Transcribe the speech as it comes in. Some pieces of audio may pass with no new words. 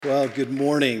Well, good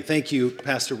morning. Thank you,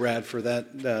 Pastor Brad, for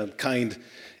that kind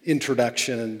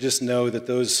introduction. And just know that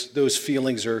those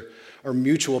feelings are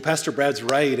mutual. Pastor Brad's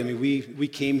right. I mean, we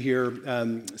came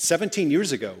here 17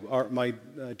 years ago. My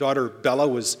daughter Bella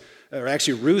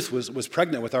Ruth was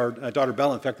pregnant with our daughter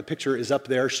Bella. In fact, the picture is up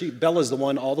there. Bella's the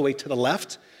one all the way to the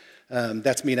left.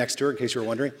 That's me next to her, in case you were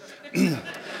wondering.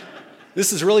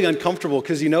 This is really uncomfortable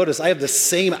because you notice I have the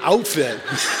same outfit.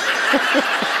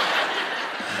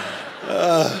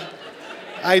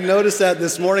 I noticed that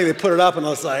this morning. They put it up, and I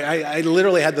was like, I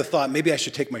literally had the thought, maybe I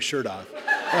should take my shirt off.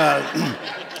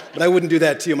 But I wouldn't do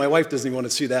that to you. My wife doesn't even want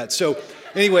to see that. So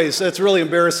anyways, that's really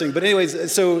embarrassing. But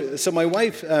anyways, so my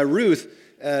wife, Ruth,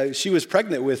 she was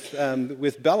pregnant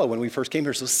with Bella when we first came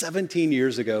here. So 17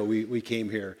 years ago, we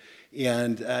came here.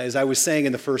 And as I was saying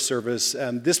in the first service,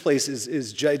 this place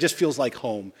it just feels like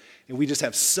home. And we just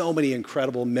have so many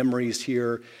incredible memories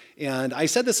here. And I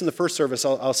said this in the first service,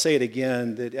 I'll say it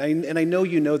again, and I know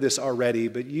you know this already,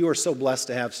 but you are so blessed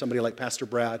to have somebody like Pastor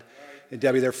Brad and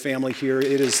Debbie, their family here.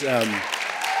 It is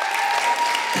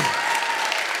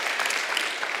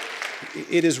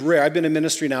rare. I've been in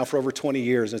ministry now for over 20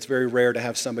 years, and it's very rare to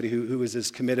have somebody who is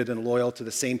as committed and loyal to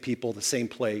the same people, the same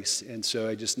place. And so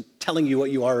I just telling you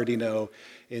what you already know.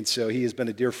 And so he has been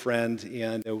a dear friend,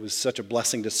 and it was such a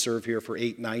blessing to serve here for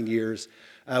 8-9 years.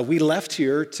 We left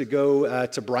here to go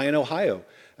to Bryan, Ohio,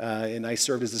 and I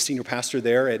served as the senior pastor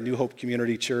there at New Hope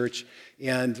Community Church.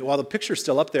 And while the picture's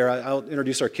still up there, I'll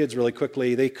introduce our kids really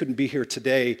quickly. They couldn't be here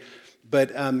today,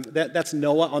 but that's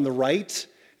Noah on the right.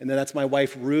 And then that's my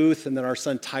wife, Ruth, and then our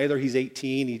son, Tyler. He's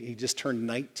 18. He just turned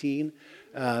 19.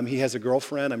 He has a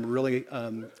girlfriend. I'm really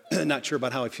not sure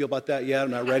about how I feel about that yet.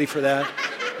 I'm not ready for that.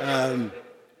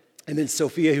 And then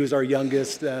Sophia, who's our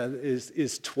youngest,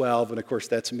 is 12. And, of course,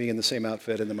 that's me in the same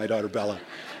outfit, and then my daughter, Bella.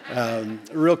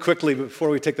 Real quickly, before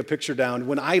we take the picture down,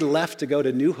 when I left to go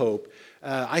to New Hope,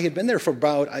 I had been there for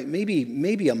about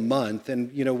maybe a month.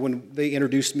 And, when they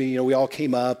introduced me, we all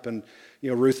came up, and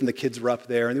Ruth and the kids were up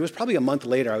there, and it was probably a month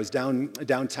later. I was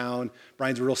downtown.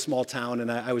 Bryan's a real small town,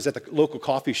 and I was at the local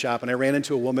coffee shop, and I ran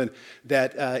into a woman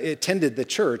that attended the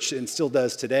church and still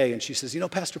does today, and she says,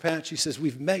 Pastor Pat, she says,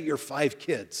 we've met your 5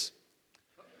 kids.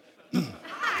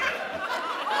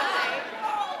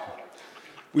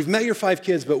 We've met your 5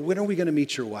 kids, but when are we going to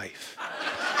meet your wife?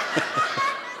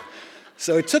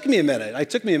 So it took me a minute. It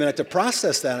took me a minute to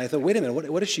process that, and I thought, wait a minute,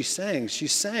 what is she saying?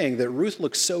 She's saying that Ruth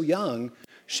looks so young,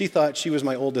 she thought she was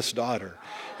my oldest daughter.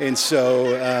 And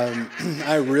so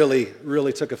I really,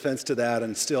 really took offense to that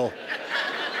and still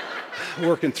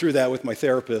working through that with my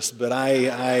therapist. But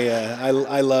I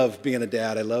love being a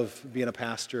dad. I love being a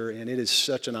pastor, and it is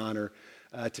such an honor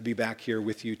to be back here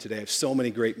with you today. I have so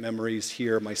many great memories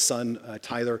here. My son,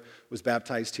 Tyler, was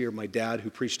baptized here. My dad, who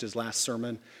preached his last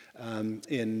sermon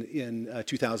in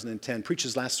 2010, preached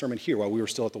his last sermon here while we were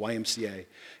still at the YMCA.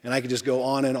 And I could just go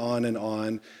on and on and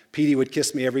on. Petey would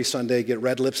kiss me every Sunday, get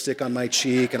red lipstick on my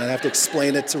cheek, and I'd have to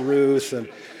explain it to Ruth. And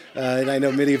I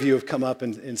know many of you have come up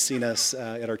and seen us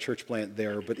at our church plant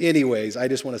there. But anyways, I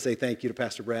just want to say thank you to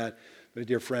Pastor Brad, a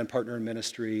dear friend, partner in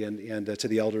ministry, and to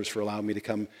the elders for allowing me to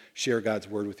come share God's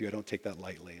word with you. I don't take that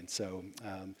lightly. And so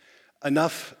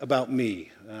enough about me.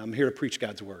 I'm here to preach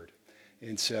God's word.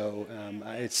 And so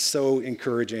it's so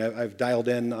encouraging. I've dialed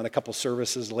in on a couple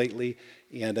services lately,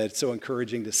 and it's so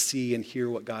encouraging to see and hear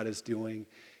what God is doing.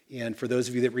 And for those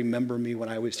of you that remember me when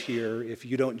I was here, if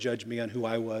you don't judge me on who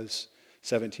I was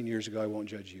 17 years ago, I won't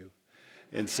judge you.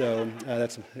 And so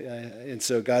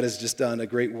God has just done a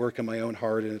great work in my own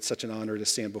heart, and it's such an honor to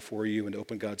stand before you and to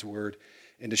open God's word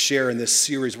and to share in this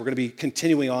series. We're going to be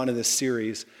continuing on in this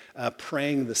series,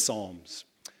 Praying the Psalms.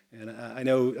 And I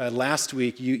know last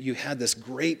week you had this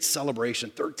great celebration.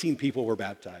 13 people were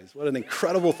baptized. What an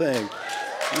incredible thing.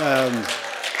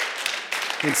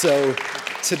 And so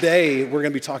today we're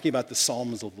going to be talking about the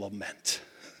Psalms of Lament.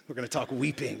 We're going to talk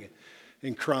weeping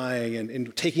and crying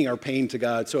and taking our pain to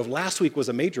God. So if last week was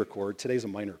a major chord, today's a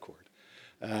minor chord.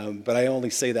 But I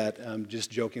only say that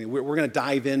just jokingly. We're going to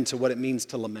dive into what it means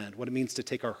to lament, what it means to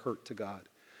take our hurt to God,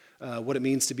 what it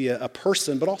means to be a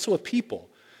person, but also a people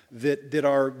that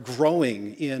are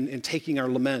growing in taking our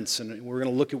laments. And we're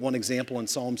going to look at one example in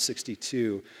Psalm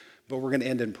 62, but we're going to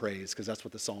end in praise because that's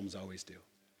what the Psalms always do.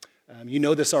 You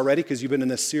know this already because you've been in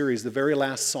this series. The very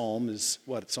last psalm is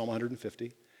what? Psalm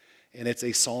 150. And it's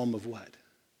a psalm of what?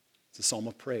 It's a psalm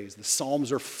of praise. The Psalms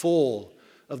are full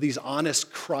of these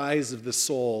honest cries of the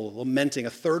soul, lamenting. A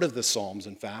third of the Psalms,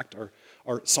 in fact,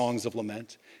 are songs of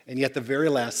lament. And yet the very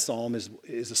last psalm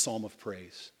is a psalm of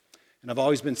praise. And I've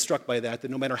always been struck by that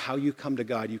no matter how you come to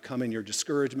God, you come in your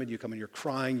discouragement, you come in your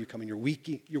crying, you come in your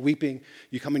weeping,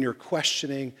 you come in your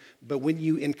questioning. But when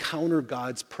you encounter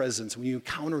God's presence, when you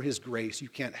encounter his grace, you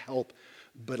can't help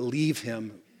but leave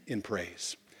him in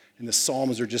praise. And the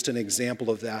Psalms are just an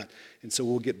example of that. And so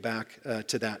we'll get back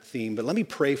to that theme. But let me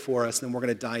pray for us, and then we're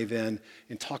going to dive in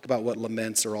and talk about what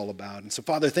laments are all about. And so,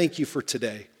 Father, thank you for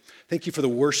today. Thank you for the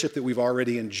worship that we've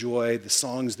already enjoyed, the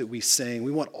songs that we sing.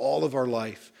 We want all of our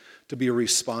life to be a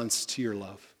response to your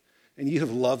love. And you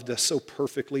have loved us so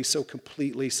perfectly, so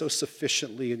completely, so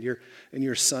sufficiently in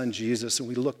your Son, Jesus. And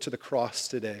we look to the cross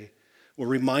today. We're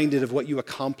reminded of what you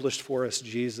accomplished for us,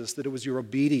 Jesus, that it was your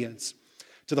obedience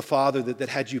to the Father that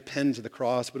had you pinned to the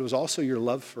cross, but it was also your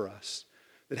love for us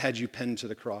that had you pinned to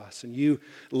the cross. And you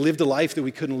lived a life that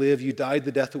we couldn't live. You died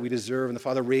the death that we deserve, and the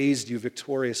Father raised you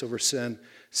victorious over sin,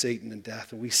 Satan, and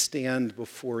death. And we stand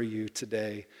before you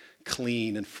today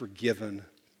clean and forgiven.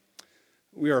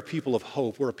 We are a people of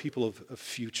hope. We're a people of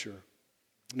future.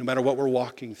 No matter what we're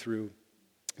walking through,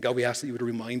 God, we ask that you would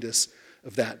remind us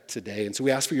of that today. And so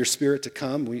we ask for your Spirit to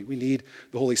come. We need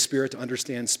the Holy Spirit to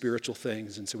understand spiritual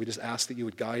things. And so we just ask that you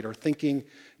would guide our thinking,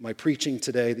 my preaching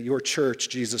today, that your church,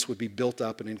 Jesus, would be built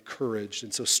up and encouraged.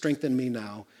 And so strengthen me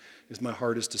now as my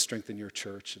heart is to strengthen your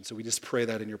church. And so we just pray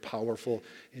that in your powerful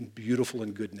and beautiful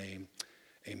and good name.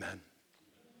 Amen.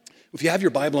 If you have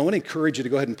your Bible, I want to encourage you to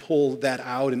go ahead and pull that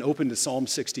out and open to Psalm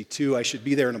 62. I should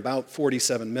be there in about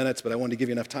 47 minutes, but I wanted to give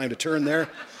you enough time to turn there.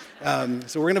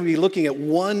 So we're going to be looking at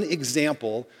one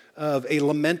example of a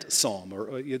lament psalm.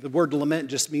 The word lament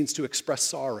just means to express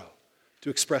sorrow, to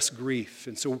express grief.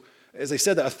 And so, as I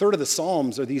said, a third of the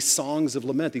psalms are these songs of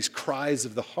lament, these cries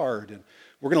of the heart. And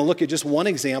we're going to look at just one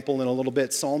example in a little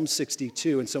bit, Psalm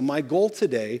 62. And so my goal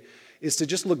today is to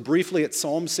just look briefly at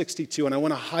Psalm 62, and I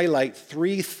want to highlight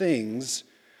three things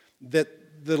that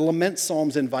the lament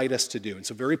psalms invite us to do. And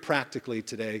so very practically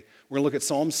today, we're going to look at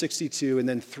Psalm 62 and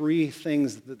then three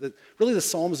things that really the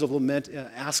Psalms of lament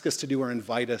ask us to do or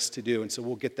invite us to do. And so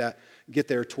we'll get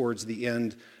there towards the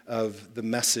end of the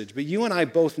message. But you and I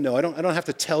both know, I don't have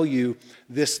to tell you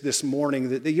this morning,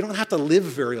 that you don't have to live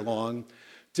very long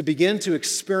to begin to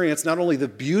experience not only the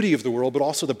beauty of the world, but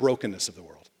also the brokenness of the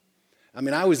world. I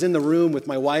mean, I was in the room with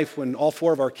my wife when all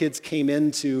four of our kids came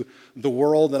into the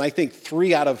world, and I think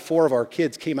 3 out of 4 of our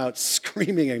kids came out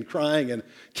screaming and crying and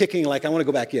kicking like, I want to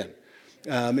go back in.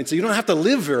 And so you don't have to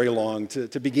live very long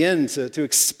to begin to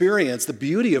experience the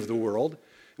beauty of the world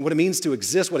and what it means to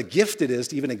exist, what a gift it is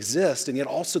to even exist, and yet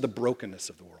also the brokenness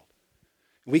of the world.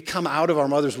 We come out of our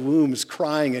mother's wombs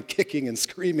crying and kicking and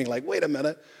screaming like, wait a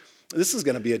minute, this is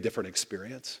going to be a different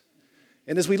experience.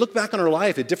 And as we look back on our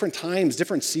life at different times,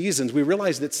 different seasons, we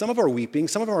realize that some of our weeping,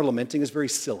 some of our lamenting is very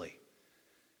silly.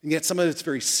 And yet some of it's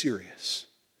very serious.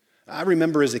 I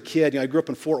remember as a kid, I grew up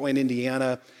in Fort Wayne,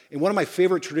 Indiana, and one of my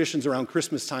favorite traditions around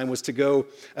Christmas time was to go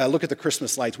look at the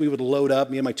Christmas lights. We would load up,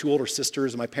 me and my 2 older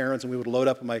sisters and my parents, and we would load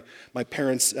up in my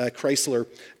parents' Chrysler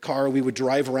car. We would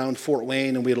drive around Fort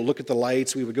Wayne, and we would look at the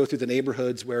lights. We would go through the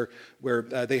neighborhoods where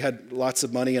they had lots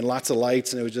of money and lots of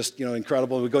lights, and it was just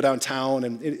incredible. We'd go downtown,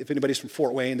 and if anybody's from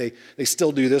Fort Wayne, they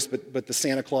still do this, but the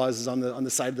Santa Claus is on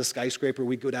the side of the skyscraper.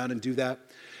 We'd go down and do that.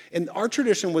 And our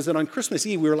tradition was that on Christmas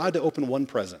Eve, we were allowed to open one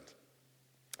present.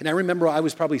 And I remember I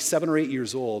was probably 7 or 8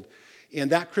 years old,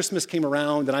 and that Christmas came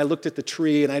around, and I looked at the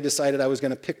tree, and I decided I was going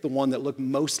to pick the one that looked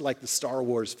most like the Star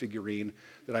Wars figurine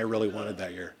that I really wanted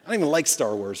that year. I don't even like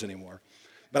Star Wars anymore.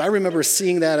 But I remember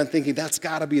seeing that and thinking, that's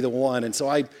got to be the one. And so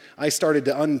I started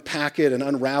to unpack it and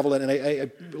unravel it, and I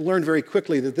learned very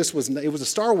quickly that it was a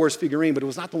Star Wars figurine, but it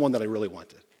was not the one that I really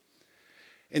wanted.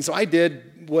 And so I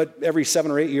did what every 7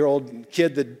 or 8 year old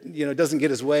kid that doesn't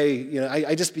get his way,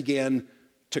 I just began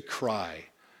to cry.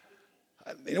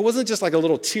 It wasn't just like a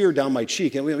little tear down my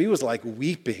cheek. He was like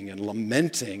weeping and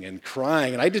lamenting and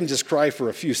crying. And I didn't just cry for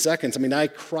a few seconds. I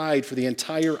cried for the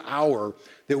entire hour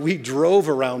that we drove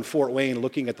around Fort Wayne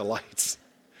looking at the lights.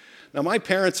 Now, my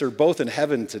parents are both in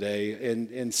heaven today,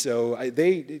 and so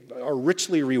they are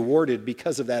richly rewarded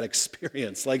because of that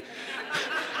experience.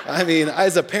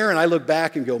 As a parent, I look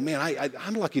back and go, man,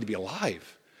 I'm lucky to be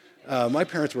alive. My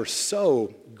parents were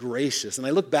so gracious. And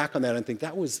I look back on that and think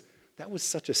that was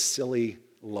such a silly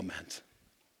lament,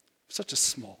 such a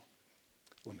small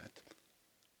lament.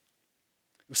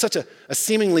 It was such a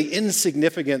seemingly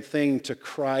insignificant thing to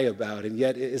cry about, and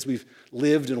yet as we've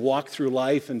lived and walked through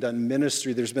life and done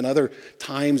ministry, there's been other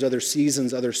times, other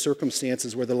seasons, other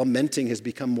circumstances where the lamenting has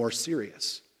become more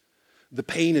serious. The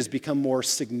pain has become more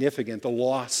significant, the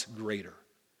loss greater.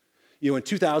 In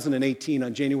 2018,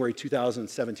 on January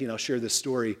 2017, I'll share this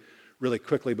story really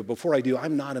quickly, but before I do,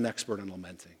 I'm not an expert in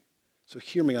lamenting. So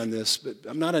hear me on this, but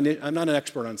I'm not an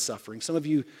expert on suffering. Some of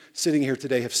you sitting here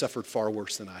today have suffered far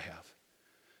worse than I have.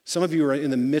 Some of you are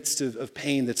in the midst of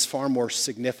pain that's far more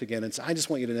significant. And so I just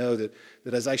want you to know that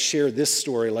as I share this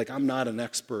story, like I'm not an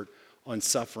expert on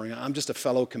suffering. I'm just a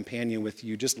fellow companion with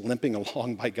you, just limping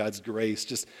along by God's grace,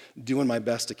 just doing my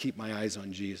best to keep my eyes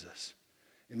on Jesus.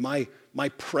 And my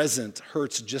present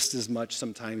hurts just as much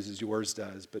sometimes as yours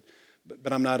does, but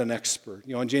I'm not an expert.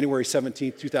 On January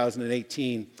 17th,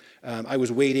 2018, I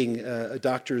was waiting a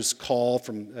doctor's call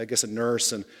from, I guess, a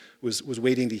nurse, and was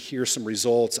waiting to hear some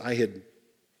results. I had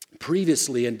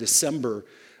previously in December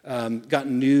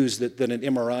gotten news that an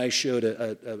MRI showed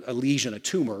a lesion, a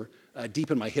tumor, deep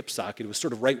in my hip socket. It was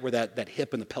sort of right where that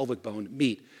hip and the pelvic bone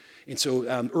meet. And so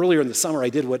earlier in the summer, I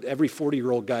did what every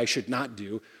 40-year-old guy should not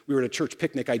do. We were at a church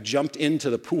picnic. I jumped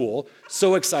into the pool,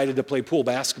 so excited to play pool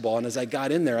basketball. And as I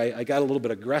got in there, I got a little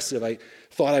bit aggressive. I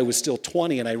thought I was still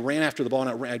 20, and I ran after the ball,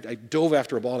 and I dove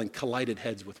after a ball and collided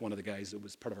heads with one of the guys that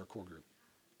was part of our core group.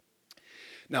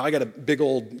 Now, I got a big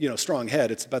old, strong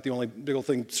head. It's about the only big old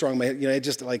thing strong in my head.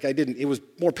 It was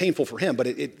more painful for him, but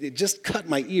it just cut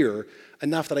my ear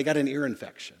enough that I got an ear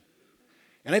infection.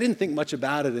 And I didn't think much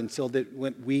about it until it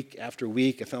went week after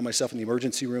week. I found myself in the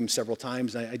emergency room several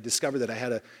times, and I discovered that I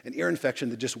had an ear infection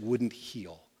that just wouldn't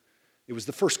heal. It was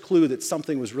the first clue that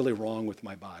something was really wrong with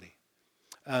my body.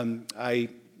 I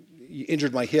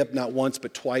injured my hip not once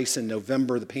but twice in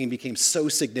November. The pain became so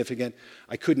significant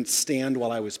I couldn't stand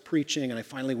while I was preaching, and I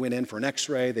finally went in for an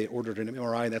x-ray. They ordered an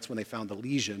MRI, and that's when they found the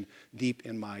lesion deep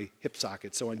in my hip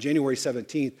socket. So on January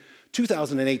 17th,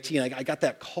 2018, I got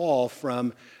that call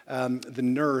from the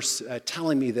nurse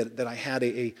telling me that I had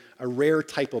a rare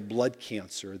type of blood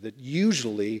cancer that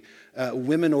usually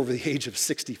women over the age of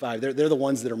 65, they're the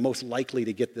ones that are most likely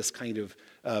to get this kind of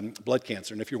blood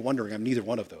cancer. And if you're wondering, I'm neither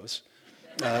one of those.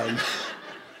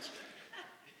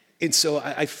 And so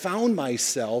I found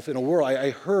myself in a world,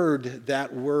 I heard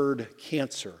that word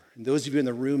cancer. And those of you in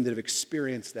the room that have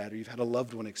experienced that, or you've had a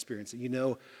loved one experience it, you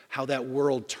know how that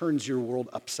world turns your world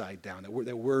upside down. That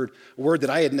word that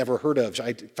I had never heard of.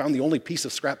 I found the only piece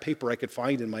of scrap paper I could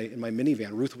find in my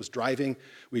minivan. Ruth was driving.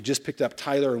 We had just picked up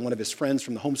Tyler and one of his friends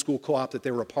from the homeschool co-op that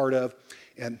they were a part of.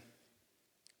 And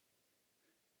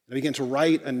I began to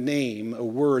write a name, a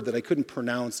word that I couldn't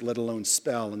pronounce, let alone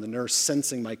spell. And the nurse,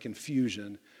 sensing my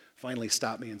confusion, finally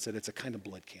stopped me and said, "It's a kind of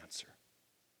blood cancer."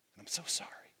 And I'm so sorry.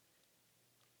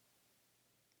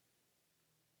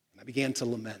 And I began to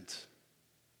lament.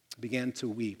 I began to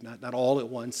weep, not all at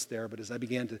once there, but as I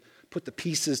began to put the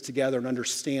pieces together and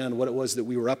understand what it was that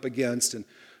we were up against and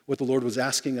what the Lord was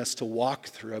asking us to walk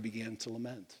through, I began to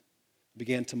lament. I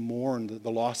began to mourn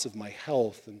the loss of my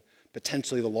health and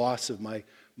potentially the loss of my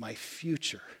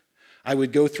future. I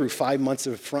would go through 5 months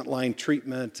of frontline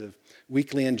treatment, of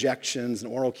weekly injections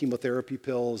and oral chemotherapy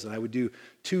pills, and I would do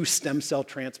 2 stem cell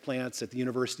transplants at the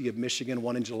University of Michigan,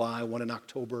 one in July, one in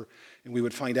October, and we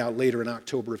would find out later in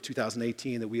October of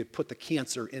 2018 that we had put the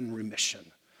cancer in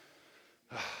remission.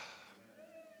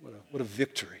 What a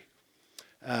victory.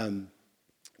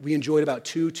 We enjoyed about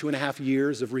 2.5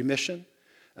 years of remission.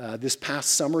 This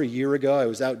past summer, a year ago, I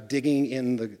was out digging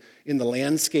in the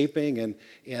landscaping,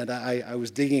 and I was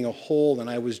digging a hole, and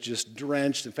I was just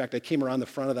drenched. In fact, I came around the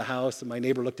front of the house, and my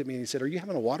neighbor looked at me and he said, "Are you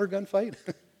having a water gun fight?"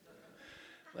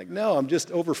 Like, no, I'm just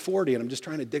over 40, and I'm just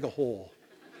trying to dig a hole.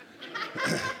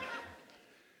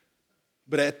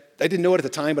 But I didn't know it at the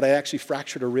time, but I actually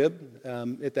fractured a rib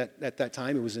at that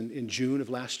time. It was in June of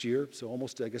last year, so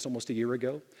almost a year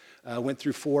ago. Went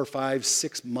through 4, 5,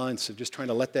 6 months of just trying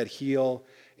to let that heal,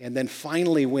 and then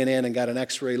finally went in and got an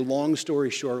x-ray. Long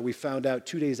story short, we found out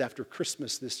 2 days after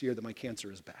Christmas this year that my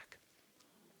cancer is back.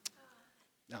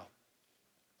 Now,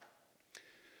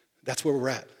 that's where we're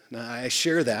at. Now, I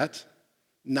share that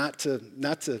not to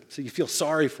so you feel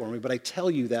sorry for me, but I tell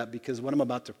you that because what I'm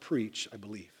about to preach, I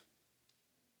believe.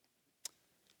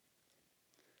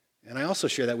 And I also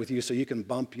share that with you so you can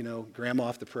bump, Grandma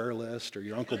off the prayer list or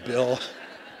your Uncle Bill.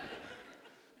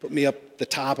 Put me up the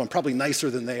top. I'm probably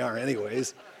nicer than they are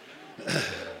anyways.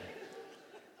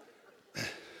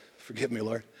 Forgive me,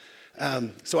 Lord.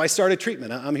 So I started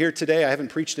treatment. I'm here today. I haven't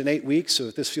preached in 8 weeks, so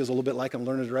if this feels a little bit like I'm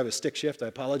learning to drive a stick shift, I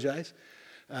apologize.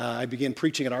 I began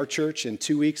preaching at our church in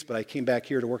 2 weeks, but I came back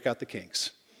here to work out the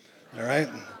kinks. All right?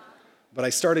 But I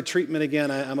started treatment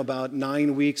again. I'm about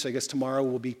 9 weeks. I guess tomorrow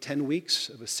will be 10 weeks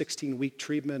of a 16-week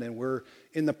treatment, and we're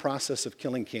in the process of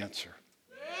killing cancer.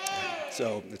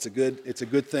 So it's a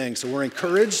good thing. So we're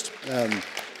encouraged.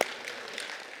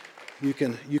 You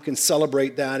can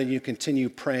celebrate that, and you continue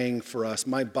praying for us.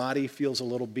 My body feels a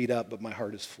little beat up, but my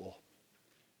heart is full.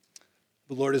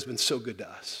 The Lord has been so good to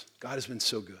us. God has been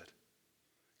so good.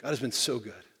 God has been so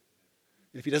good.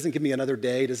 And if he doesn't give me another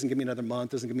day, doesn't give me another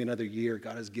month, doesn't give me another year,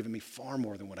 God has given me far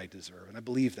more than what I deserve. And I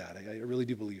believe that. I really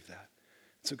do believe that.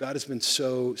 So God has been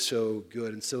so, so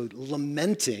good. And so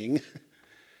lamenting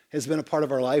has been a part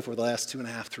of our life over the last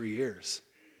 2.5, 3 years.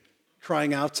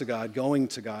 Crying out to God, going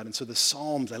to God. And so the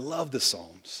Psalms, I love the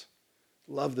Psalms.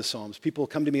 Love the Psalms. People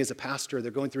come to me as a pastor,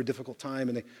 they're going through a difficult time,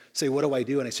 and they say, what do I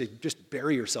do? And I say, just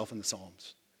bury yourself in the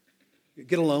Psalms.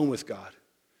 Get alone with God.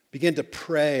 Begin to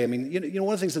pray. I mean,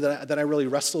 one of the things that I really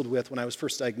wrestled with when I was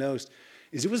first diagnosed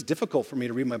is it was difficult for me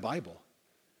to read my Bible.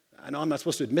 I know I'm not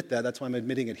supposed to admit that. That's why I'm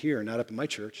admitting it here, not up in my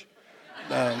church.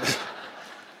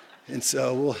 And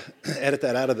so we'll edit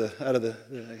that out of the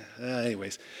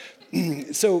anyways.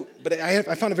 But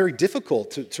I found it very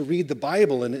difficult to read the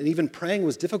Bible, and even praying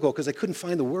was difficult because I couldn't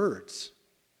find the words.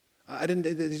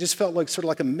 It just felt like sort of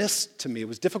like a mist to me. It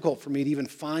was difficult for me to even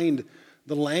find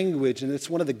the language, and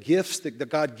it's one of the gifts that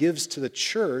God gives to the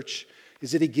church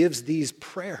is that he gives these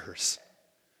prayers.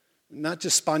 Not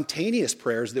just spontaneous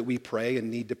prayers that we pray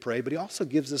and need to pray, but he also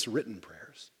gives us written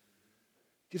prayers.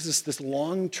 He gives us this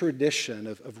long tradition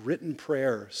of written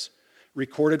prayers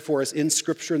recorded for us in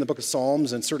Scripture, in the book of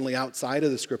Psalms, and certainly outside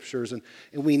of the Scriptures. And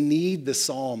we need the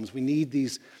Psalms. We need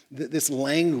this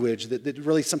language that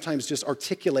really sometimes just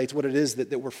articulates what it is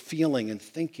that we're feeling and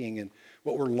thinking and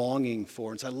what we're longing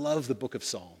for. And so I love the book of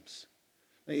Psalms.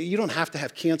 You don't have to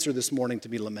have cancer this morning to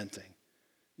be lamenting.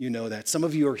 You know that. Some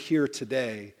of you are here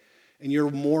today, and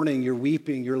you're mourning, you're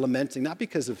weeping, you're lamenting, not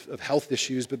because of health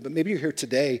issues, but maybe you're here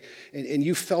today, and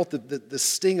you felt the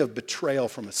sting of betrayal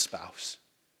from a spouse.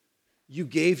 You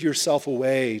gave yourself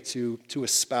away to a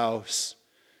spouse,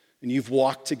 and you've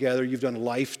walked together, you've done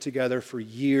life together for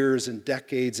years and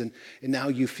decades, and now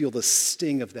you feel the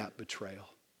sting of that betrayal.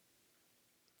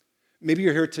 Maybe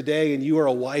you're here today and you are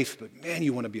a wife, but man,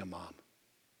 you want to be a mom.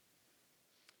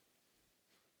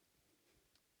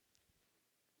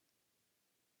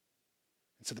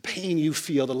 And so the pain you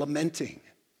feel, the lamenting,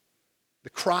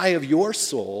 the cry of your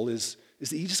soul is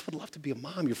that you just would love to be a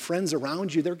mom. Your friends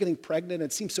around you, they're getting pregnant.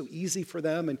 It seems so easy for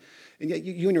them. And yet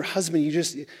you and your husband, you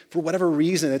just, for whatever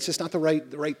reason, it's just not the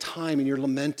right time, and you're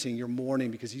lamenting, you're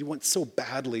mourning because you want so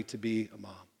badly to be a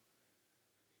mom.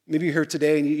 Maybe you're here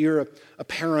today and you're a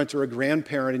parent or a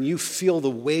grandparent, and you feel the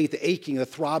weight, the aching, the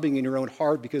throbbing in your own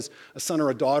heart because a son or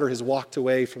a daughter has walked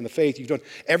away from the faith. You've done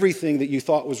everything that you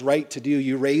thought was right to do.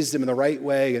 You raised them in the right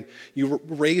way, and you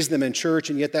raised them in church,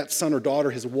 and yet that son or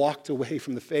daughter has walked away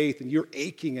from the faith, and you're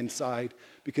aching inside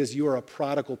because you are a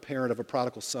prodigal parent of a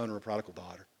prodigal son or a prodigal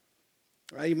daughter.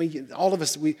 Right? I mean, all of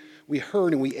us, we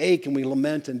hurt and we ache and we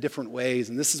lament in different ways,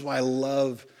 and this is why I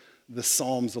love the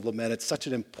Psalms of Lament. It's such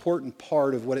an important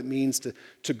part of what it means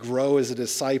to grow as a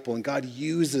disciple. And God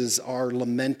uses our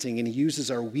lamenting, and he uses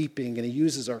our weeping, and he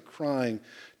uses our crying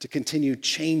to continue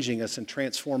changing us and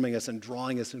transforming us and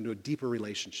drawing us into a deeper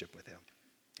relationship with him.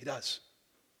 He does.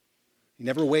 He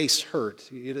never wastes hurt.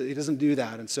 He doesn't do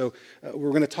that. And so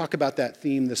we're going to talk about that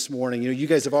theme this morning. You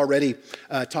guys have already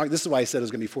talked. This is why I said it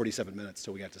was going to be 47 minutes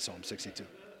till we got to Psalm 62.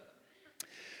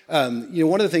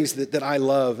 One of the things that I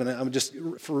love, and I'm just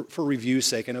for review's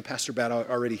sake, I know Pastor Bat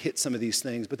already hit some of these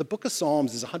things, but the book of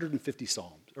Psalms is 150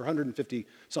 Psalms, or 150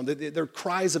 Psalms. They're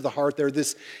cries of the heart. They're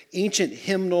this ancient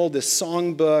hymnal, this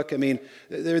songbook. I mean,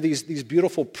 they're these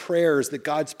beautiful prayers that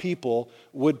God's people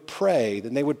would pray.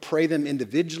 Then they would pray them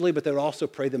individually, but they would also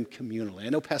pray them communally. I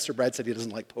know Pastor Brad said he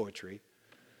doesn't like poetry.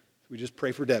 We just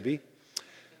pray for Debbie.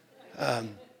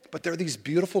 But there are these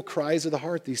beautiful cries of the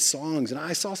heart, these songs. And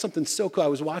I saw something so cool. I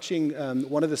was watching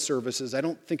one of the services. I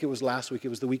don't think it was last week. It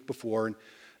was the week before. And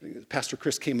Pastor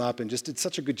Chris came up and just did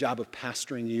such a good job of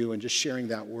pastoring you and just sharing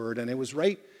that word. And it was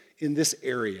right in this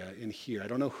area in here. I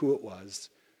don't know who it was.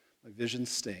 My vision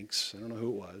stinks. I don't know who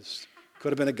it was.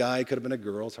 Could have been a guy, could have been a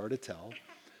girl. It's hard to tell.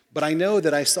 But I know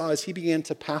that I saw as he began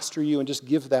to pastor you and just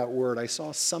give that word, I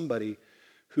saw somebody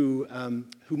who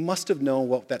must have known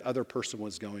what that other person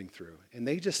was going through. And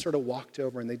they just sort of walked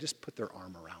over and they just put their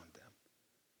arm around them.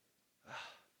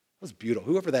 That was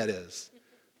beautiful. Whoever that is,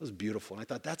 that was beautiful. And I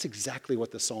thought that's exactly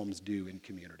what the Psalms do in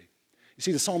community. You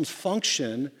see, the Psalms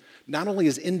function not only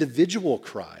as individual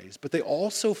cries, but they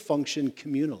also function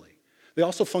communally. They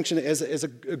also function as a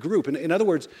group. In other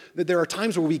words, there are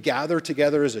times where we gather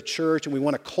together as a church and we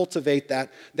want to cultivate that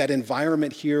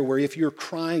environment here where if you're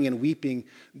crying and weeping,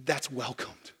 that's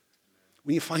welcomed.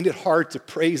 When you find it hard to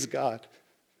praise God,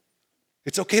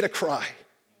 it's okay to cry.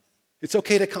 It's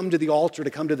okay to come to the altar,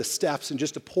 to come to the steps and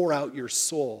just to pour out your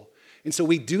soul. And so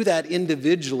we do that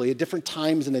individually at different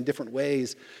times and in different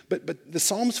ways. But the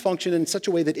Psalms function in such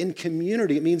a way that in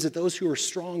community, it means that those who are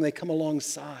strong, they come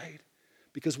alongside.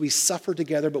 Because we suffer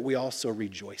together, but we also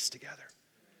rejoice together.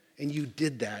 And you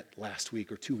did that last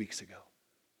week or 2 weeks ago.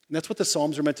 And that's what the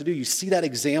Psalms are meant to do. You see that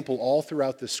example all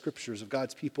throughout the scriptures of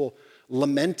God's people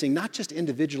lamenting, not just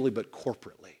individually, but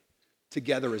corporately,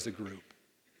 together as a group.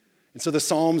 And so the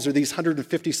Psalms are these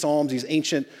 150 Psalms, these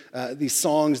ancient, these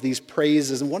songs, these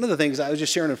praises. And one of the things I was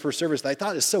just sharing in first service that I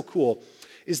thought is so cool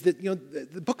is that,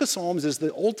 the book of Psalms is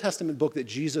the Old Testament book that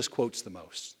Jesus quotes the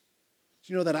most.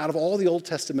 So you know that out of all the Old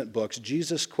Testament books,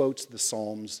 Jesus quotes the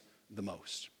Psalms the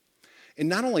most. And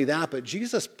not only that, but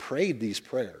Jesus prayed these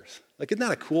prayers. Like, isn't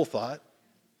that a cool thought?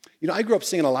 I grew up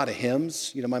singing a lot of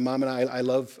hymns. My mom and I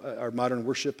love our modern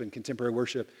worship and contemporary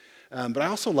worship. But I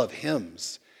also love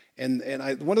hymns. And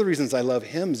one of the reasons I love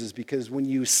hymns is because when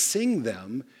you sing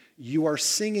them, you are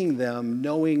singing them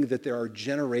knowing that there are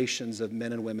generations of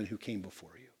men and women who came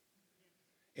before you.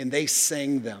 And they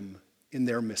sang them in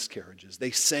their miscarriages.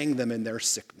 They sang them in their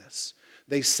sickness.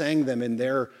 They sang them in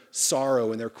their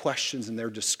sorrow and their questions and their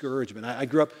discouragement. I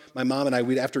grew up, my mom and I,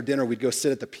 after dinner, we'd go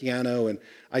sit at the piano, and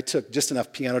I took just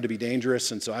enough piano to be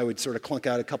dangerous, and so I would sort of clunk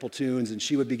out a couple tunes, and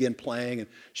she would begin playing, and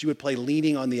she would play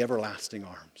Leaning on the Everlasting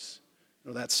Arms.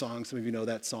 You know that song? Some of you know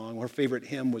that song. Her favorite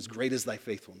hymn was Great is Thy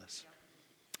Faithfulness.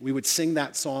 We would sing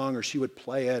that song, or she would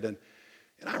play it, and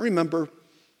I remember,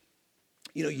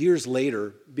 years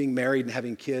later, being married and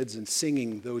having kids and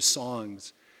singing those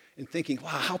songs, and thinking, wow,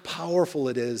 how powerful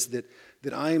it is that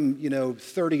I'm,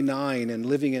 39 and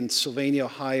living in Sylvania,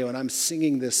 Ohio, and I'm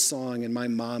singing this song, and my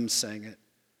mom sang it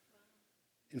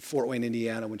in Fort Wayne,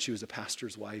 Indiana, when she was a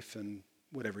pastor's wife in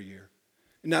whatever year.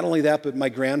 And not only that, but my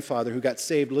grandfather, who got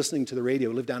saved listening to the radio,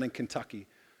 lived down in Kentucky.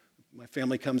 My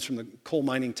family comes from the coal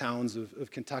mining towns of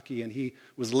Kentucky, and he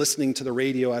was listening to the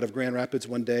radio out of Grand Rapids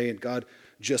one day, and God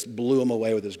just blew him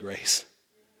away with his grace.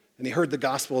 And he heard the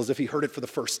gospel as if he heard it for the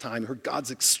first time. He heard God's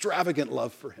extravagant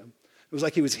love for him. It was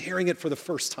like he was hearing it for the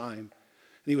first time. And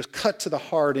he was cut to the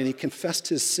heart, and he confessed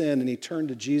his sin, and he turned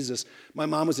to Jesus. My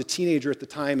mom was a teenager at the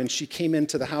time, and she came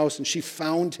into the house, and she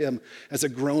found him as a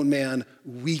grown man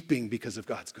weeping because of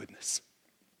God's goodness,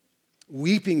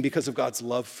 weeping because of God's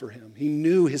love for him. He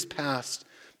knew his past,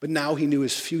 but now he knew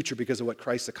his future because of what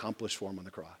Christ accomplished for him on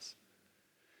the cross.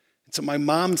 So my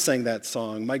mom sang that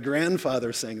song. My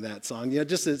grandfather sang that song.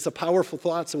 It's a powerful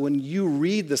thought. So when you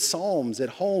read the Psalms at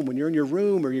home, when you're in your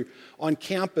room or you're on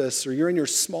campus or you're in your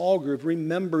small group,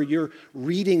 remember you're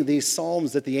reading these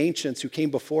Psalms that the ancients who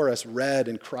came before us read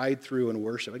and cried through and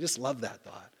worship. I just love that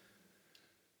thought.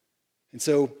 And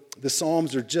so the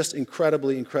Psalms are just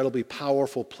incredibly, incredibly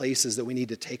powerful places that we need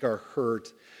to take our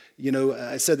hurt.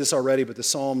 I said this already, but the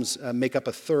Psalms make up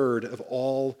a third of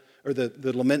all, or the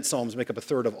lament Psalms make up a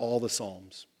third of all the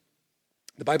Psalms.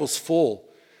 The Bible's full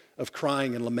of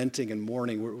crying and lamenting and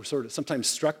mourning. We're sort of sometimes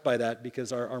struck by that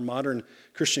because our modern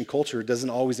Christian culture doesn't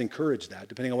always encourage that.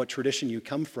 Depending on what tradition you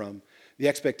come from, the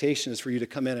expectation is for you to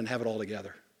come in and have it all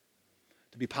together,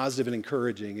 to be positive and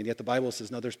encouraging. And yet the Bible says,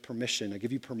 no, there's permission. I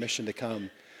give you permission to come.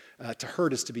 To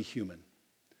hurt is to be human.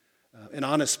 An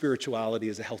honest spirituality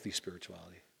is a healthy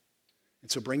spirituality. And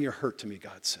so bring your hurt to me,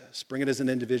 God says. Bring it as an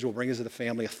individual, bring it as a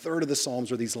family. A third of the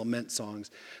Psalms are these lament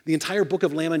songs. The entire book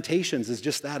of Lamentations is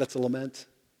just that, it's a lament.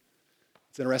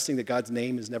 It's interesting that God's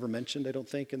name is never mentioned, I don't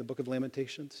think, in the book of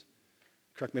Lamentations.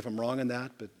 Correct me if I'm wrong on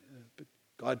that, but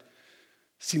God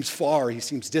seems far, he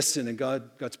seems distant, and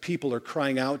God's people are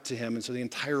crying out to him, and so the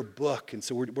entire book, and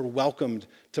so we're welcomed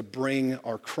to bring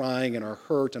our crying and our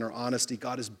hurt and our honesty.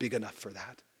 God is big enough for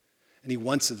that, and he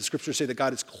wants it. The scriptures say that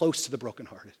God is close to the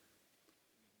brokenhearted.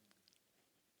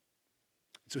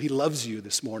 So he loves you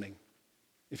this morning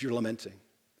if you're lamenting.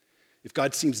 If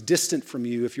God seems distant from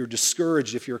you, if you're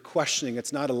discouraged, if you're questioning,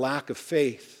 it's not a lack of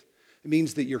faith. It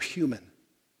means that you're human.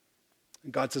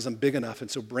 And God says, I'm big enough, and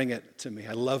so bring it to me.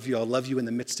 I love you. I'll love you in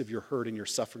the midst of your hurt and your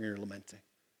suffering and your lamenting.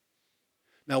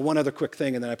 Now, one other quick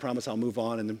thing, and then I promise I'll move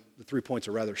on, and then the 3 points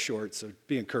are rather short, so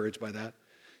be encouraged by that.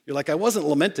 You're like, I wasn't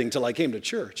lamenting till I came to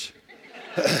church.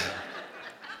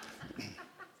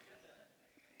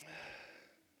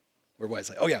 Where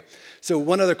was I? Oh, yeah. So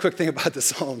one other quick thing about the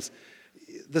Psalms.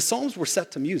 The Psalms were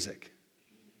set to music.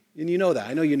 And you know that.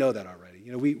 I know you know that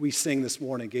already. We sing this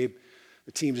morning. Gabe,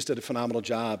 the team just did a phenomenal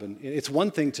job. And it's one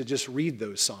thing to just read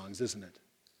those songs, isn't it?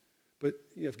 But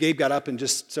if Gabe got up and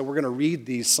just said, we're going to read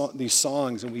these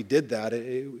songs, and we did that,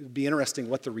 it would be interesting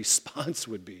what the response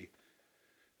would be.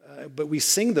 But we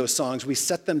sing those songs. We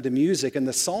set them to music. And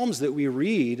the Psalms that we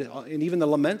read, and even the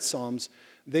lament Psalms,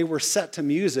 they were set to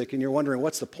music, and you're wondering,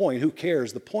 what's the point? Who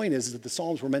cares? The point is that the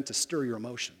Psalms were meant to stir your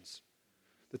emotions.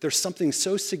 That there's something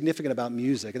so significant about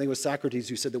music. I think it was Socrates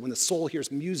who said that when the soul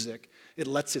hears music, it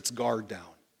lets its guard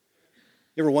down.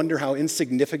 You ever wonder how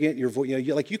insignificant your voice,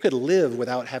 you could live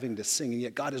without having to sing, and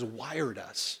yet God has wired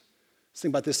us was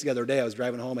thinking about this the other day. I was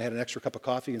driving home. I had an extra cup of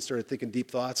coffee and started thinking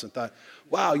deep thoughts and thought,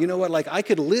 wow, you know what? Like I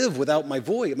could live without my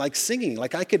voice, like singing,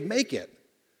 like I could make it.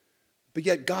 But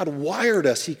yet God wired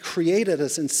us. He created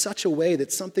us in such a way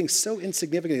that something so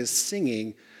insignificant as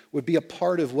singing would be a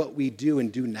part of what we do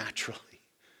and do naturally.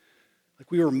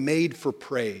 Like we were made for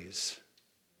praise.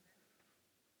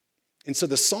 And so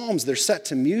the Psalms, they're set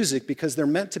to music because they're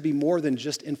meant to be more than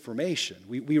just information.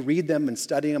 We read them and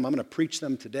study them. I'm going to preach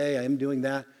them today. I am doing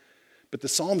that. But the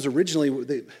Psalms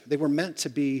originally, they were meant to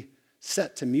be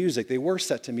set to music. They were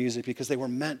set to music because they were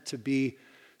meant to be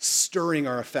stirring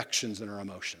our affections and our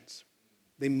emotions.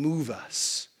 They move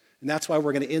us. And that's why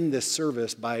we're going to end this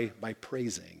service by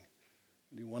praising.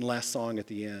 We'll do one last song at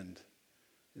the end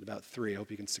at about 3. I hope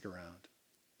you can stick around.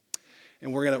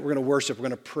 And we're gonna worship, we're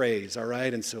gonna praise, all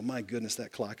right? And so, my goodness,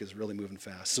 that clock is really moving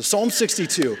fast. So Psalm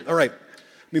 62, all right,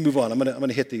 let me move on. I'm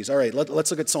gonna hit these. All right, let's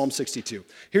look at Psalm 62.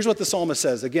 Here's what the psalmist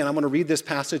says. Again, I'm gonna read this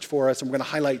passage for us, and we're gonna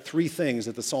highlight 3 things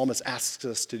that the psalmist asks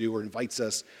us to do or invites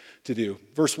us to do.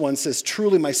 Verse 1 says,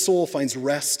 "Truly my soul finds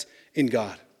rest in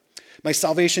God. My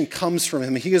salvation comes from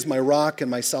him. He is my rock and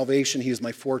my salvation. He is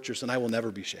my fortress, and I will never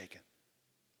be shaken."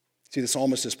 See, the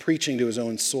psalmist is preaching to his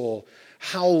own soul.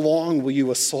 How long will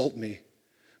you assault me?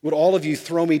 Would all of you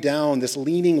throw me down, this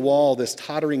leaning wall, this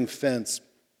tottering fence?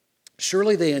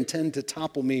 Surely they intend to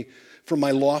topple me from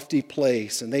my lofty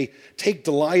place, and they take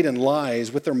delight in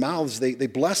lies. With their mouths they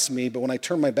bless me, but when I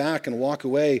turn my back and walk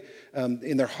away,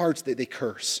 in their hearts they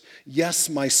curse. Yes,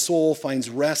 my soul finds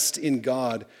rest in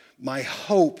God. My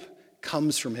hope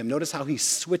comes from him. Notice how he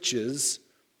switches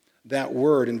that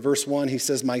word. In verse 1, he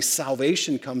says, my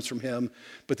salvation comes from him.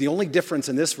 But the only difference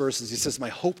in this verse is he says, my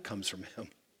hope comes from him.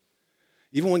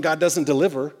 Even when God doesn't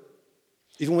deliver,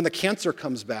 even when the cancer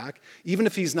comes back, even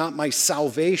if he's not my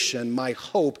salvation, my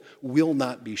hope will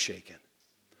not be shaken.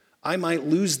 I might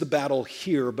lose the battle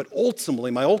here, but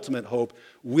ultimately, my ultimate hope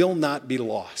will not be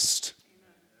lost.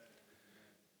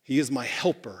 He is my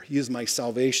helper. He is my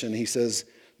salvation. He says,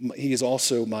 he is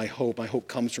also my hope. My hope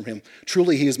comes from him.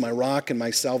 Truly, he is my rock and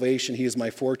my salvation. He is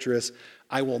my fortress.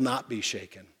 I will not be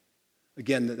shaken.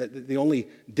 Again, the only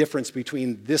difference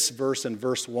between this verse and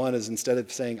verse 1 is instead of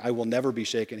saying, I will never be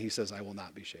shaken, he says, I will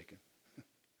not be shaken.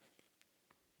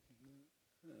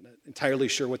 I'm not entirely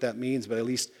sure what that means, but at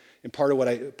least in part of what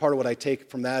I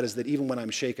take from that is that even when I'm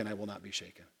shaken, I will not be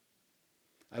shaken.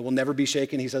 I will never be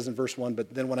shaken, he says in verse 1,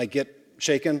 but then when I get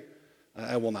shaken,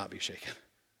 I will not be shaken.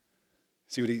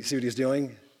 See what he's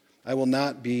doing? I will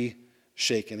not be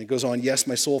shaken. It goes on, yes,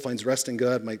 my soul finds rest in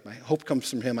God. My hope comes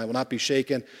from him. I will not be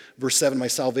shaken. Verse 7, my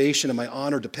salvation and my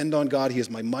honor depend on God. He is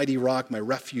my mighty rock, my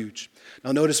refuge.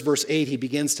 Now notice verse 8, he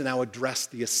begins to now address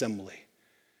the assembly.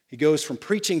 He goes from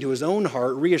preaching to his own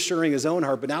heart, reassuring his own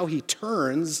heart, but now he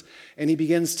turns and he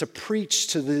begins to preach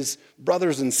to his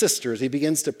brothers and sisters. He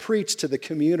begins to preach to the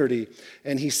community.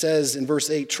 And he says in verse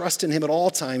 8, trust in him at all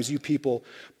times, you people.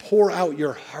 Pour out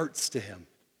your hearts to him.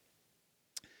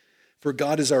 For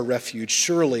God is our refuge.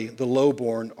 Surely the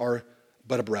lowborn are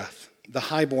but a breath. The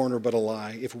highborn are but a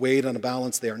lie. If weighed on a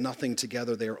balance, they are nothing.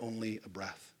 Together they are only a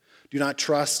breath. Do not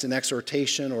trust in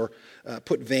exhortation or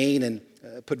put vain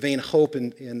hope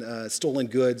in stolen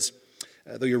goods,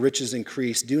 though your riches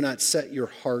increase. Do not set your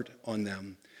heart on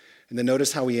them. And then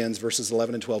notice how he ends, verses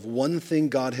 11 and 12. One thing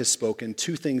God has spoken,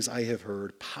 2 things I have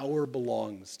heard. Power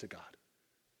belongs to God.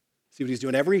 See what he's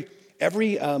doing?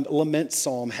 Every lament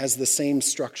psalm has the same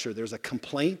structure. There's a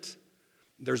complaint,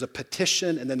 there's a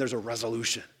petition, and then there's a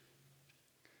resolution.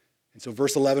 And so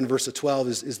verse 11, verse 12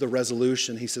 is the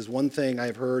resolution. He says, one thing I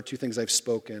have heard, 2 things I've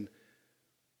spoken.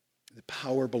 The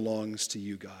power belongs to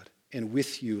you, God. And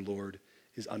with you, Lord,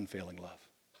 is unfailing love.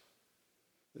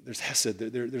 There's hesed,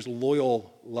 there's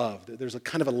loyal love. There's a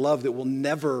kind of a love that will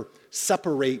never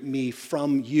separate me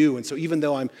from you. And so even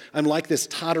though I'm like this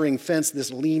tottering fence,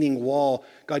 this leaning wall,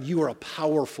 God, you are a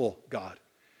powerful God.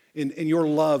 And your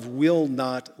love will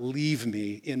not leave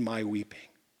me in my weeping.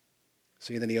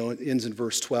 See, then he ends in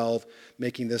verse 12,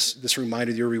 making this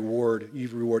reminder, you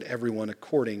reward everyone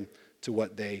according to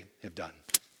what they have done.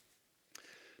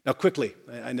 Now, quickly,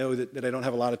 I know that I don't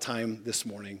have a lot of time this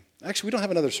morning. Actually, we don't have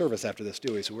another service after this,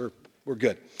 do we? So we're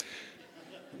good.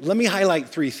 Let me highlight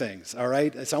 3 things, all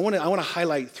right? So I want to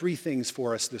highlight 3 things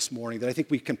for us this morning that I think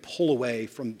we can pull away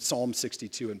from Psalm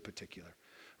 62 in particular,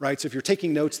 right? So if you're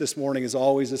taking notes this morning, as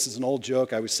always, this is an old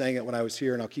joke. I was saying it when I was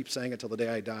here, and I'll keep saying it till the day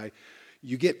I die.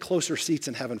 You get closer seats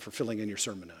in heaven for filling in your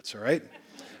sermon notes, all right?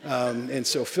 And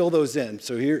so fill those in.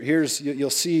 So you'll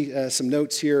see some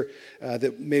notes here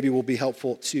that maybe will be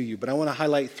helpful to you. But I want to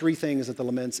highlight 3 things that the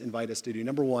laments invite us to do.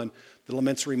 Number 1, the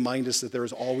laments remind us that there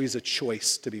is always a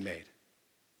choice to be made.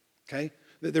 Okay?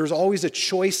 There's always a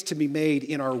choice to be made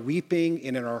in our weeping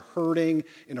and in our hurting,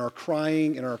 in our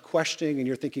crying, in our questioning, and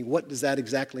you're thinking, what does that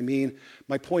exactly mean?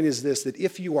 My point is this, that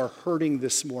if you are hurting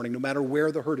this morning, no matter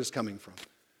where the hurt is coming from,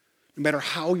 no matter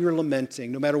how you're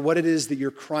lamenting, no matter what it is that you're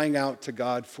crying out to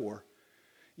God for,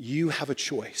 you have a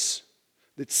choice.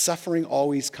 That suffering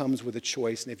always comes with a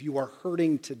choice, and if you are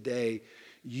hurting today,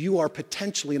 you are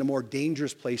potentially in a more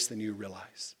dangerous place than you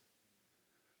realize.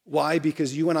 Why?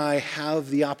 Because you and I have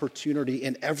the opportunity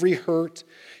in every hurt,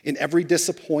 in every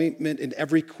disappointment, in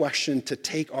every question to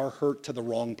take our hurt to the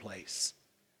wrong place,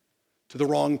 to the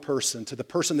wrong person, to the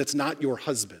person that's not your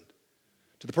husband,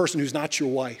 to the person who's not your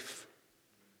wife,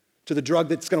 to the drug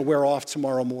that's going to wear off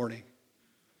tomorrow morning,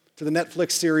 to the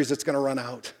Netflix series that's going to run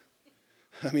out.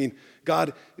 I mean,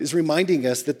 God is reminding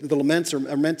us that the laments are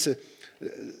meant to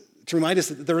remind us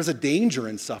that there is a danger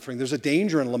in suffering. There's a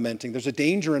danger in lamenting. There's a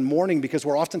danger in mourning because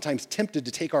we're oftentimes tempted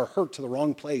to take our hurt to the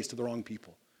wrong place, to the wrong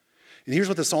people. And here's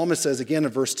what the psalmist says again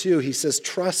in verse 2. He says,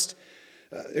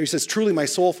 truly my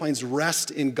soul finds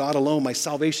rest in God alone. My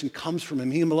salvation comes from him.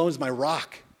 He alone is my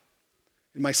rock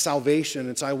and my salvation,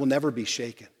 and so I will never be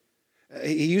shaken.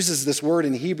 He uses this word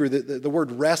in Hebrew. The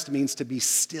word rest means to be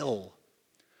still,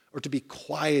 or to be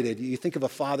quieted. You think of a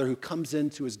father who comes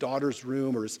into his daughter's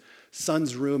room or his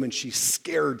son's room and she's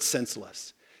scared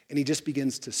senseless. And he just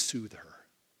begins to soothe her.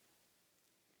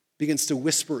 Begins to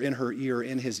whisper in her ear,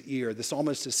 in his ear. The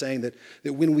psalmist is saying that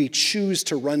when we choose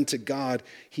to run to God,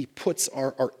 he puts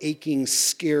our aching,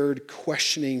 scared,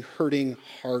 questioning, hurting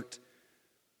heart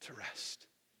to rest.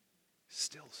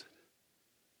 Stills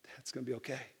it. It's going to be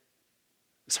okay.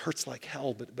 This hurts like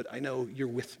hell, but I know you're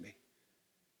with me.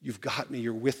 You've got me,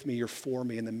 you're with me, you're for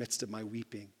me in the midst of my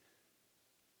weeping.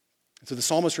 And so the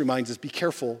psalmist reminds us, be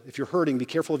careful if you're hurting, be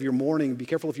careful if you're mourning, be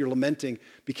careful if you're lamenting,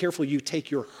 be careful you take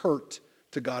your hurt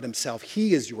to God himself.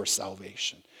 He is your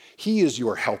salvation. He is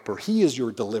your helper. He is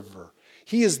your deliverer.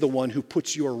 He is the one who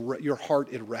puts your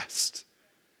heart at rest.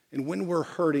 And when we're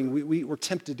hurting, we're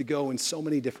tempted to go in so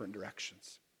many different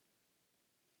directions.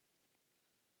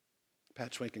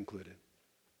 Pat Schwenk included.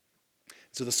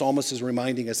 So the psalmist is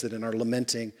reminding us that in our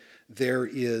lamenting, there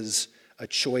is a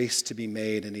choice to be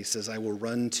made. And he says, I will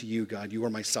run to you, God. You are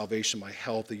my salvation, my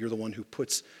help, that you're the one who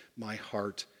puts my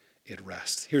heart at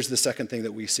rest. Here's the second thing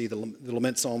that we see. The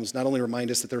lament psalms not only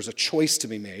remind us that there's a choice to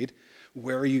be made.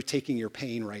 Where are you taking your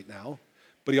pain right now?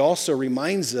 But he also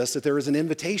reminds us that there is an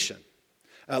invitation.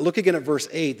 Look again at verse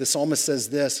 8. The psalmist says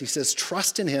this. He says,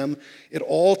 trust in him at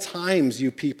all times,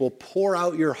 you people. Pour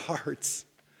out your hearts.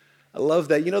 I love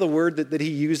that. You know the word that he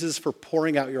uses for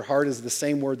pouring out your heart is the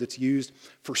same word that's used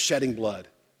for shedding blood.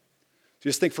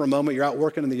 Just think for a moment, you're out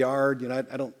working in the yard. You know,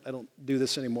 I don't do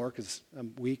this anymore because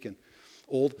I'm weak and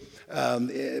old.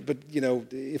 But, you know,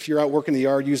 if you're out working in the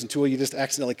yard using a tool, you just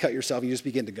accidentally cut yourself and you just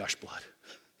begin to gush blood.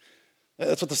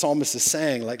 That's what the psalmist is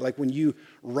saying. Like when you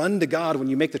run to God, when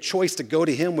you make the choice to go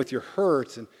to him with your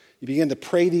hurt and you begin to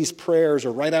pray these prayers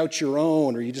or write out your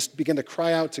own, or you just begin to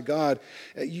cry out to God,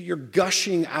 you're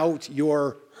gushing out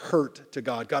your hurt to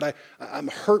God. God, I'm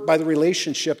hurt by the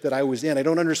relationship that I was in. I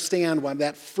don't understand why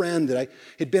that friend that I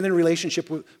had been in a relationship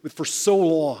with for so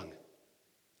long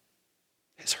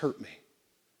has hurt me.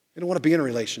 I don't want to be in a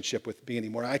relationship with me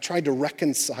anymore. I tried to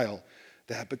reconcile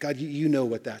that, but God, you know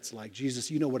what that's like.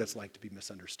 Jesus, you know what it's like to be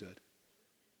misunderstood.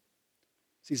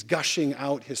 So he's gushing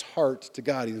out his heart to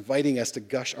God. He's inviting us to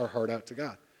gush our heart out to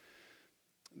God.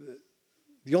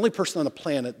 The only person on the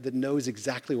planet that knows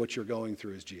exactly what you're going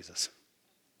through is Jesus.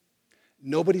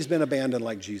 Nobody's been abandoned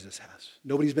like Jesus has.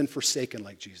 Nobody's been forsaken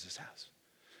like Jesus has.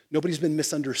 Nobody's been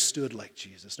misunderstood like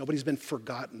Jesus. Nobody's been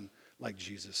forgotten like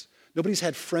Jesus. Nobody's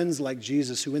had friends like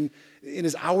Jesus who in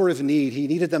his hour of need, he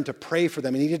needed them to pray for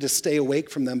them. He needed to stay awake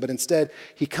from them, but instead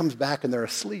he comes back and they're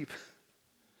asleep.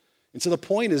 And so the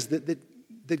point is that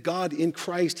God in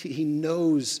Christ, he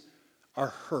knows our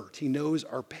hurt. He knows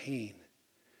our pain.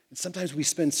 And sometimes we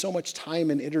spend so much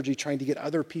time and energy trying to get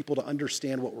other people to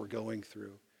understand what we're going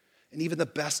through. And even the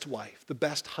best wife, the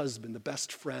best husband, the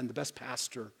best friend, the best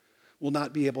pastor will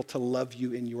not be able to love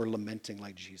you in your lamenting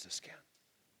like Jesus can.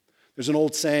 There's an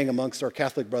old saying amongst our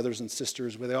Catholic brothers and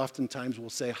sisters where they oftentimes will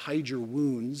say, hide your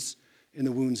wounds in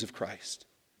the wounds of Christ.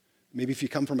 Maybe if you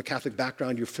come from a Catholic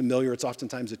background, you're familiar. It's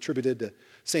oftentimes attributed to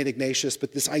St. Ignatius.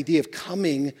 But this idea of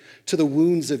coming to the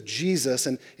wounds of Jesus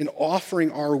and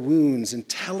offering our wounds and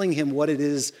telling him what it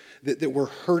is that we're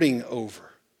hurting over.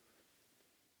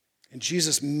 And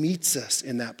Jesus meets us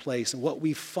in that place. And what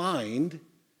we find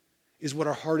is what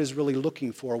our heart is really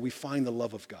looking for. We find the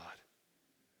love of God.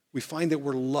 We find that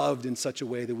we're loved in such a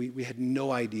way that we had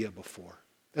no idea before.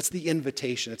 That's the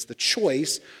invitation. It's the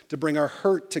choice to bring our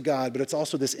hurt to God, but it's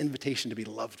also this invitation to be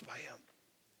loved by him.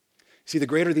 See, the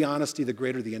greater the honesty, the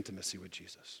greater the intimacy with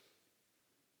Jesus.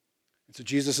 And so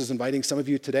Jesus is inviting some of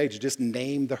you today to just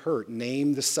name the hurt,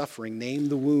 name the suffering, name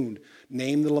the wound,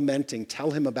 name the lamenting,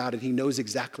 tell him about it. He knows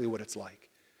exactly what it's like.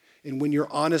 And when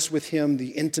you're honest with him,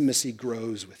 the intimacy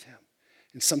grows with him.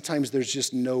 And sometimes there's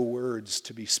just no words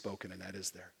to be spoken, and that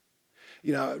is there.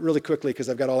 You know, really quickly, because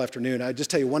I've got all afternoon, I'll just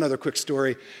tell you one other quick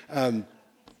story, and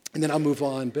then I'll move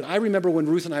on. But I remember when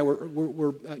Ruth and I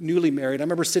were newly married, I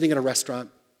remember sitting in a restaurant,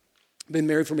 been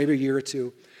married for maybe a year or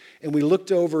two, and we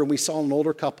looked over and we saw an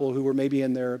older couple who were maybe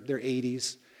in their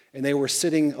 80s, and they were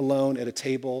sitting alone at a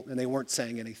table, and they weren't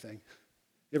saying anything.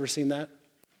 You ever seen that?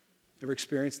 Ever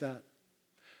experienced that?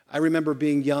 I remember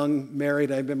being young,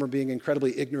 married. I remember being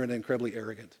incredibly ignorant and incredibly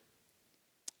arrogant.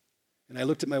 And I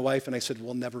looked at my wife and I said,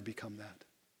 we'll never become that.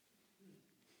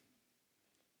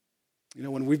 You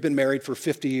know, when we've been married for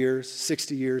 50 years,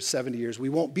 60 years, 70 years, we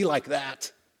won't be like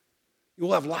that.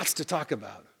 We'll have lots to talk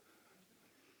about.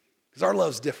 Because our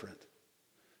love's different.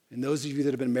 And those of you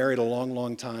that have been married a long,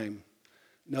 long time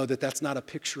know that that's not a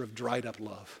picture of dried up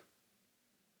love.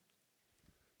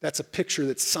 That's a picture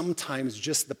that sometimes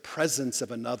just the presence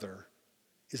of another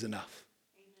is enough.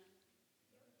 Amen.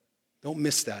 Don't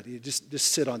miss that. You just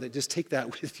sit on that. Just take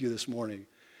that with you this morning.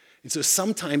 And so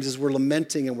sometimes as we're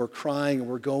lamenting and we're crying and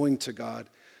we're going to God,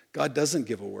 God doesn't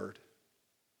give a word.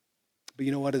 But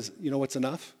you know what's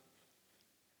enough?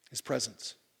 His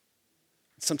presence.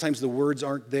 Sometimes the words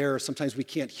aren't there. Sometimes we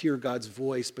can't hear God's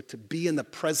voice, but to be in the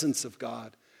presence of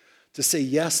God, to say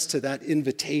yes to that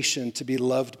invitation to be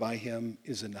loved by him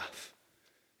is enough.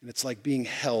 And it's like being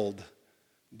held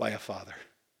by a father.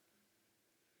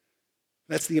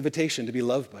 That's the invitation, to be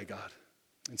loved by God.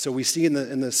 And so we see in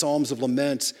the Psalms of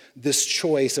Lament this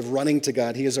choice of running to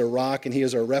God. He is our rock and he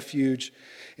is our refuge.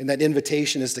 And that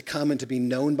invitation is to come and to be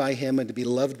known by him and to be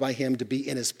loved by him, to be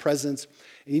in his presence.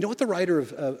 And you know what the writer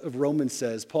of Romans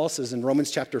says? Paul says in Romans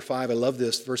chapter 5, I love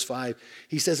this, verse 5.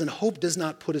 He says, and hope does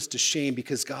not put us to shame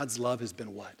because God's love has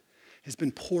been what? Has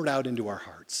been poured out into our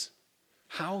hearts.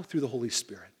 How? Through the Holy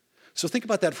Spirit. So think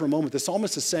about that for a moment. The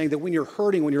psalmist is saying that when you're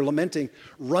hurting, when you're lamenting,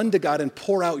 run to God and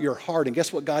pour out your heart. And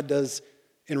guess what God does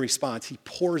in response? He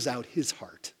pours out his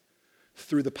heart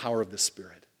through the power of the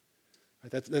Spirit.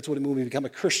 That's what it means when we become a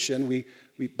Christian. We,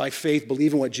 by faith,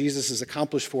 believe in what Jesus has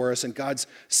accomplished for us, and God's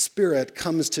Spirit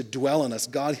comes to dwell in us.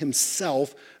 God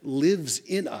himself lives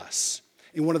in us.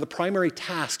 And one of the primary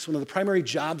tasks, one of the primary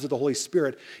jobs of the Holy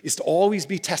Spirit is to always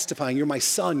be testifying, you're my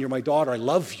son, you're my daughter, I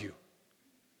love you.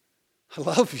 I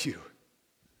love you.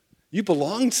 You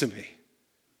belong to me.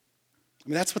 I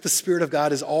mean, that's what the Spirit of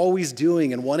God is always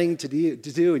doing and wanting to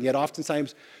do, and yet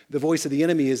oftentimes the voice of the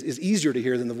enemy is easier to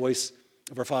hear than the voice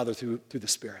of our Father through the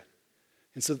Spirit.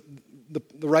 And so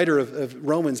the writer of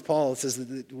Romans, Paul, says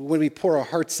that when we pour our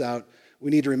hearts out,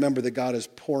 we need to remember that God is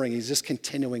pouring. He's just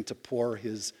continuing to pour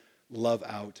his love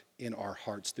out in our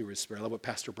hearts through his Spirit. I love what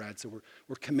Pastor Brad said.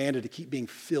 We're commanded to keep being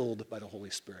filled by the Holy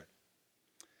Spirit.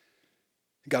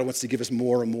 God wants to give us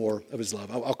more and more of his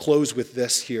love. I'll close with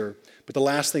this here. But the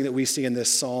last thing that we see in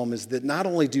this psalm is that not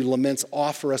only do laments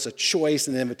offer us a choice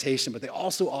and an invitation, but they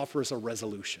also offer us a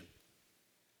resolution.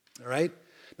 All right?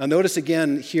 Now notice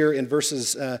again here in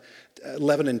verses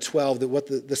 11 and 12 that what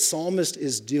the psalmist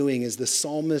is doing is the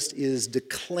psalmist is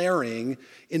declaring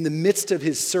in the midst of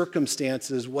his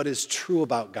circumstances what is true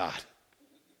about God.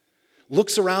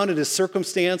 Looks around at his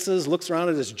circumstances, looks around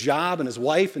at his job and his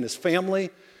wife and his family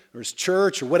or his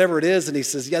church or whatever it is, and he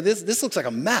says, yeah, this looks like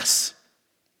a mess.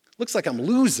 Looks like I'm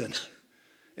losing.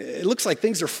 It looks like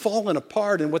things are falling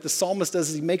apart, and what the psalmist does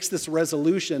is he makes this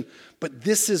resolution, but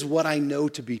this is what I know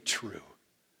to be true.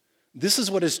 This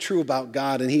is what is true about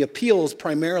God, and he appeals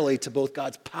primarily to both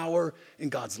God's power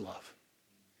and God's love.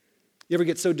 You ever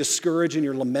get so discouraged and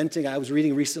you're lamenting? I was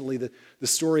reading recently the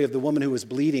story of the woman who was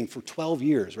bleeding for 12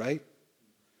 years, right?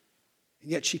 And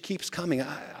yet she keeps coming.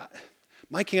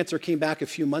 My cancer came back a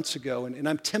few months ago, and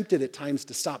I'm tempted at times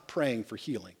to stop praying for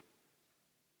healing.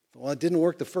 Well, it didn't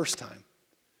work the first time.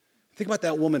 Think about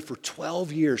that woman. For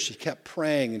 12 years, she kept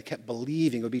praying and kept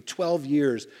believing. It would be 12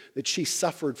 years that she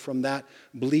suffered from that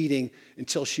bleeding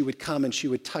until she would come and she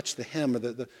would touch the hem or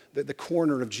the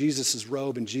corner of Jesus'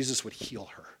 robe, and Jesus would heal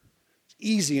her. It's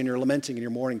easy in your lamenting in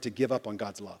your mourning to give up on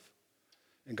God's love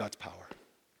and God's power.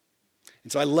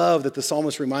 And so I love that the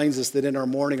psalmist reminds us that in our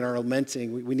mourning and our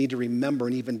lamenting, we need to remember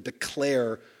and even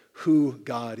declare who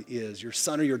God is. Your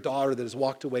son or your daughter that has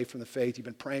walked away from the faith, you've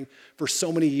been praying for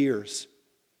so many years.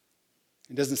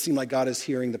 It doesn't seem like God is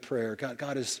hearing the prayer.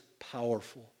 God is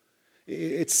powerful.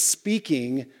 It's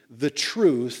speaking the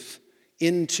truth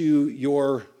into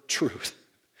your truth.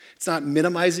 It's not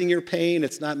minimizing your pain.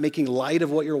 It's not making light of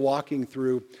what you're walking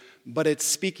through, but it's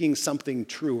speaking something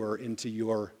truer into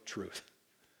your truth.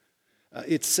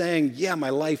 It's saying, yeah,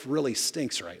 my life really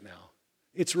stinks right now.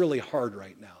 It's really hard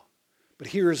right now. But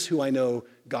here's who I know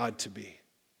God to be.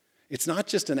 It's not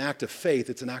just an act of faith,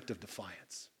 it's an act of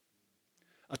defiance.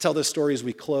 I'll tell this story as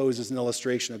we close as an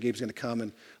illustration. Gabe's going to come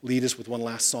and lead us with one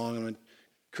last song. I'm going to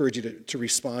encourage you to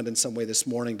respond in some way this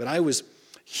morning. But I was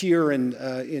here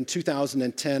in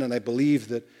 2010, and I believe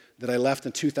that I left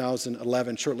in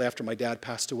 2011, shortly after my dad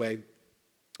passed away.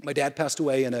 My dad passed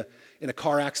away in a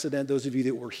car accident. Those of you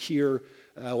that were here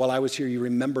while I was here, you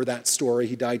remember that story.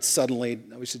 He died suddenly.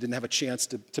 I obviously didn't have a chance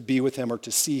to be with him or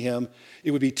to see him.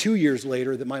 It would be 2 years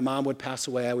later that my mom would pass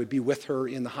away. I would be with her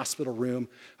in the hospital room.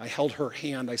 I held her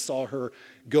hand. I saw her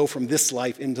go from this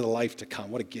life into the life to come.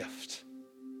 What a gift.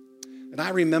 And I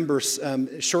remember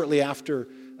shortly after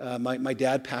my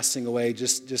dad passing away,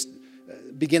 just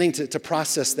beginning to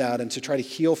process that and to try to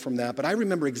heal from that. But I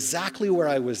remember exactly where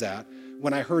I was at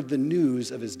when I heard the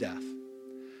news of his death.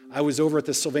 I was over at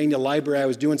the Sylvania Library. I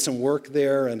was doing some work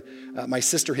there, and my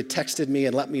sister had texted me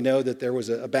and let me know that there was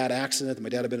a bad accident, that my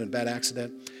dad had been in a bad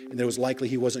accident, and that it was likely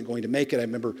he wasn't going to make it. I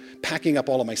remember packing up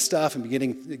all of my stuff and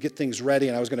beginning to get things ready,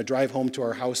 and I was going to drive home to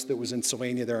our house that was in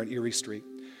Sylvania there on Erie Street.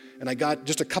 And I got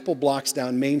just a couple blocks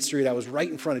down Main Street. I was right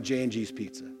in front of J&G's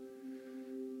Pizza.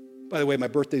 By the way, my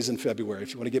birthday's in February.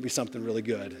 If you want to get me something really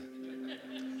good,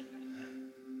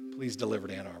 please deliver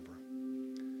to Ann Arbor.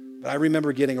 But I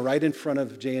remember getting right in front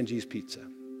of J&G's Pizza.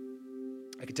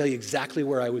 I can tell you exactly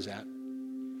where I was at.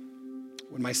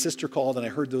 When my sister called and I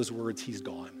heard those words, he's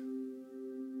gone.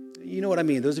 You know what I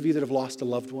mean. Those of you that have lost a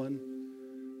loved one,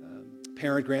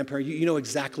 parent, grandparent, you know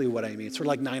exactly what I mean. It's sort of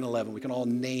like 9/11. We can all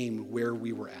name where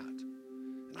we were at.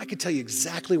 And I could tell you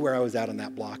exactly where I was at on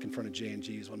that block in front of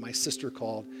J&G's when my sister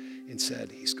called and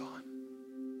said, he's gone.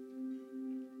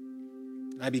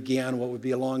 I began what would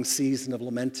be a long season of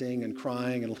lamenting and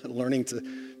crying and learning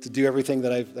to do everything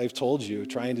that I've told you,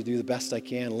 trying to do the best I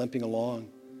can, limping along,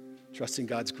 trusting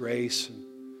God's grace.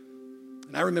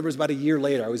 And I remember it was about a year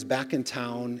later, I was back in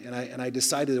town, and I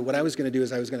decided that what I was going to do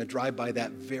is I was going to drive by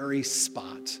that very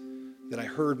spot that I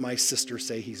heard my sister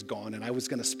say he's gone, and I was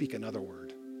going to speak another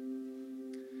word.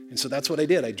 And so that's what I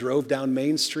did. I drove down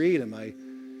Main Street in my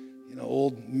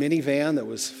old minivan that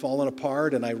was falling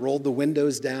apart, and I rolled the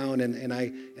windows down, and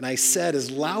I said as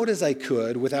loud as I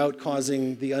could without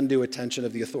causing the undue attention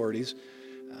of the authorities,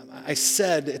 I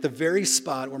said at the very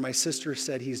spot where my sister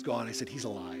said he's gone, I said, he's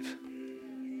alive.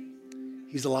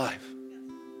 He's alive.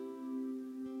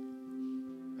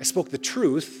 I spoke the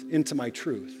truth into my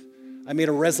truth. I made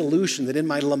a resolution that in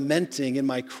my lamenting, in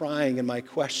my crying, in my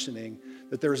questioning,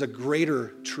 that there is a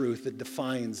greater truth that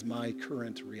defines my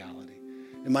current reality.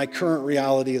 And my current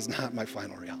reality is not my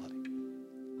final reality.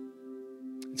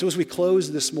 And so as we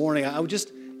close this morning, I would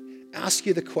just ask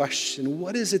you the question,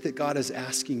 what is it that God is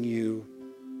asking you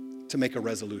to make a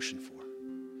resolution for?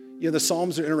 The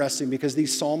Psalms are interesting because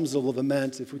these Psalms of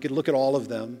lament, if we could look at all of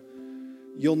them,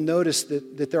 you'll notice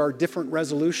that there are different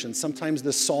resolutions. Sometimes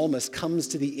the psalmist comes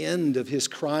to the end of his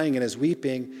crying and his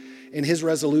weeping, and his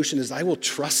resolution is, I will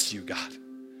trust you, God.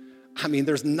 I mean,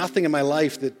 there's nothing in my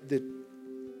life that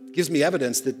gives me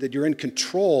evidence that you're in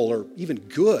control or even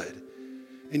good.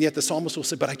 And yet the psalmist will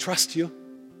say, but I trust you.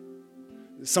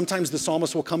 Sometimes the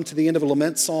psalmist will come to the end of a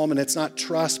lament psalm and it's not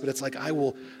trust, but it's like, I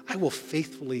will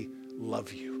faithfully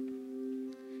love you.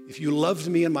 If you loved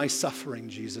me in my suffering,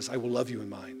 Jesus, I will love you in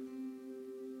mine.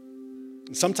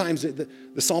 And sometimes the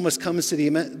psalmist comes to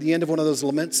the end of one of those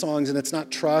lament songs and it's not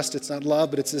trust, it's not love,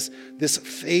 but it's this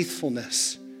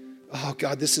faithfulness. Oh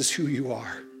God, this is who you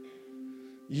are.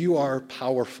 You are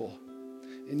powerful,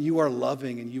 and you are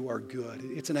loving, and you are good.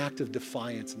 It's an act of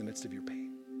defiance in the midst of your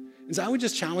pain. And so I would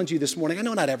just challenge you this morning. I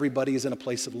know not everybody is in a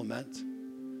place of lament.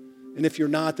 And if you're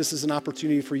not, this is an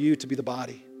opportunity for you to be the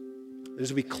body.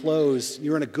 As we close,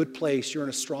 you're in a good place, you're in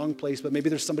a strong place, but maybe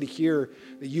there's somebody here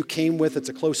that you came with, it's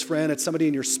a close friend, it's somebody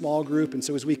in your small group. And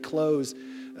so as we close,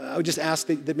 I would just ask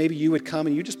that maybe you would come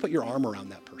and you just put your arm around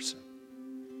that person.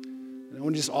 And I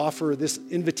want to just offer this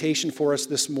invitation for us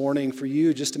this morning for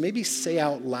you just to maybe say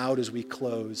out loud as we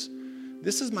close,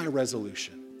 this is my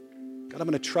resolution. God, I'm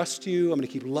going to trust you. I'm going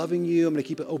to keep loving you. I'm going to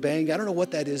keep obeying you. I don't know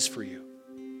what that is for you.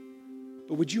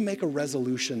 But would you make a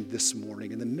resolution this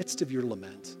morning in the midst of your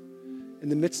lament, in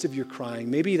the midst of your crying?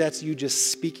 Maybe that's you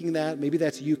just speaking that. Maybe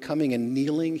that's you coming and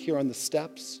kneeling here on the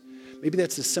steps. Maybe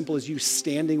that's as simple as you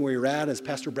standing where you're at. As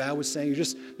Pastor Brad was saying,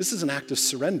 this is an act of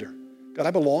surrender. God,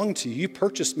 I belong to you. You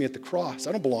purchased me at the cross.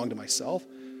 I don't belong to myself.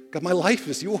 God, my life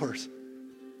is yours.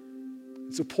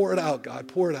 And so pour it out, God.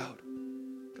 Pour it out.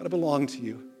 God, I belong to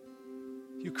you.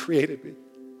 You created me.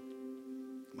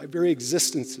 My very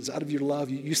existence is out of your love.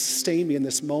 You sustain me in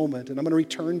this moment, and I'm going to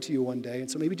return to you one day.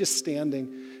 And so maybe just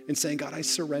standing and saying, God, I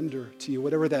surrender to you,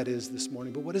 whatever that is this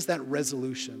morning. But what is that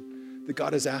resolution that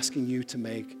God is asking you to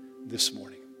make this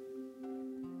morning?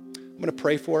 I'm going to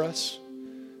pray for us.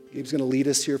 Gabe's going to lead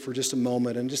us here for just a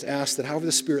moment and just ask that however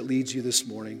the Spirit leads you this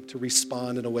morning to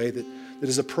respond in a way that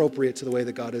is appropriate to the way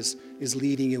that God is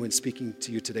leading you and speaking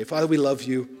to you today. Father, we love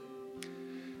you.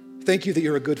 Thank you that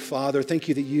you're a good Father. Thank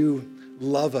you that you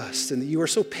love us and that you are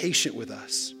so patient with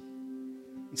us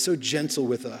and so gentle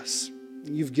with us.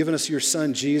 And you've given us your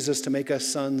Son, Jesus, to make us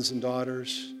sons and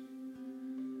daughters.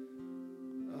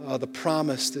 The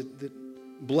promise that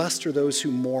blessed are those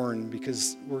who mourn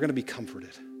because we're going to be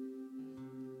comforted.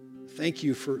 Thank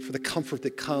you for the comfort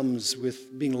that comes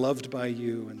with being loved by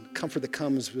you and comfort that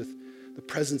comes with the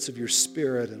presence of your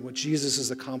Spirit and what Jesus has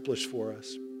accomplished for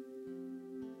us.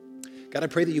 God, I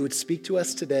pray that you would speak to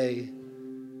us today.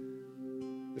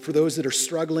 For those that are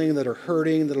struggling, that are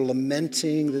hurting, that are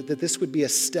lamenting, that this would be a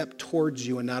step towards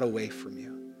you and not away from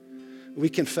you. We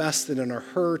confess that in our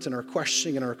hurt and our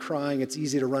questioning and our crying, it's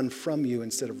easy to run from you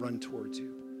instead of run towards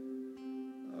you.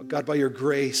 God, by your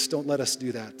grace, don't let us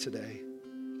do that today.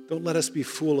 Don't let us be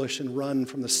foolish and run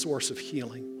from the source of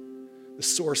healing, the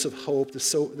source of hope, the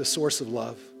source of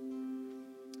love.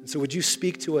 And so would you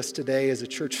speak to us today as a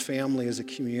church family, as a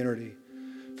community?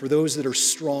 For those that are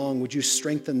strong, would you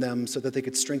strengthen them so that they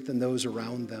could strengthen those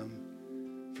around them?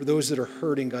 For those that are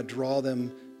hurting, God, draw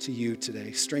them to you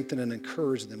today. Strengthen and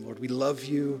encourage them, Lord. We love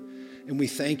you, and we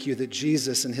thank you that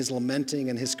Jesus, in his lamenting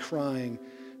and his crying,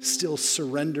 still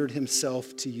surrendered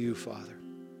himself to you, Father.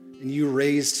 And you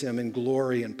raised him in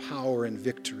glory and power and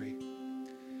victory.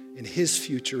 And his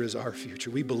future is our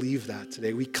future. We believe that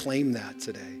today. We claim that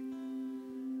today.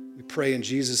 We pray in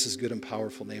Jesus' good and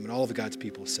powerful name. And all of God's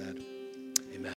people said,